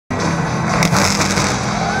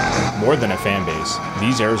More than a fan base,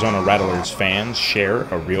 these Arizona Rattlers fans share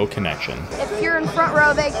a real connection. If you're in front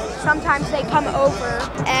row, sometimes they come over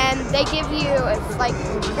and they give you, if like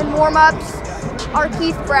in warm-ups, our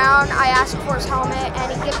Keith Brown, I ask for his helmet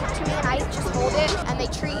and he gives it to me and I just hold it, and they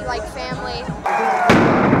treat you like family.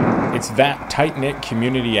 It's that tight-knit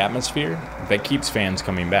community atmosphere that keeps fans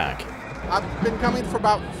coming back. I've been coming for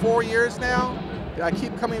about 4 years now. I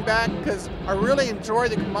keep coming back because I really enjoy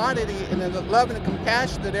the commodity and the love and the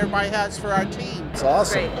compassion that everybody has for our team. It's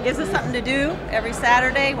awesome. Great. It gives us something to do every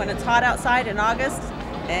Saturday when it's hot outside in August,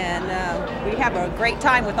 and we have a great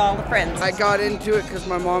time with all the friends. I got into it because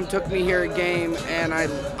my mom took me here a game, and I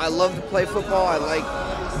love to play football. I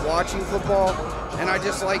like watching football, and I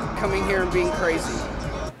just like coming here and being crazy.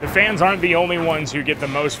 The fans aren't the only ones who get the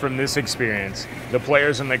most from this experience. The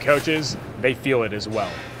players and the coaches, they feel it as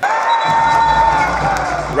well.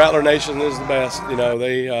 Rattler Nation is the best. You know,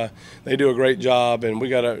 they do a great job, and we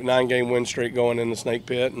got a 9-game win streak going in the Snake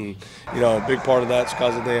Pit, and you know, a big part of that's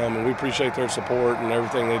because of them, and we appreciate their support and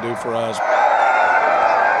everything they do for us.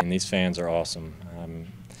 And these fans are awesome.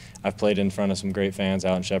 I've played in front of some great fans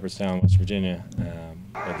out in Shepherdstown, West Virginia,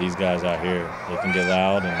 but these guys out here, they can get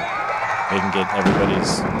loud and they can get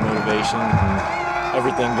everybody's motivation and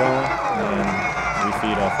everything going, and we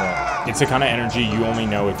feed off that. It's the kind of energy you only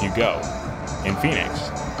know if you go. In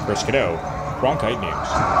Phoenix, Chris Cadeau, Cronkite News.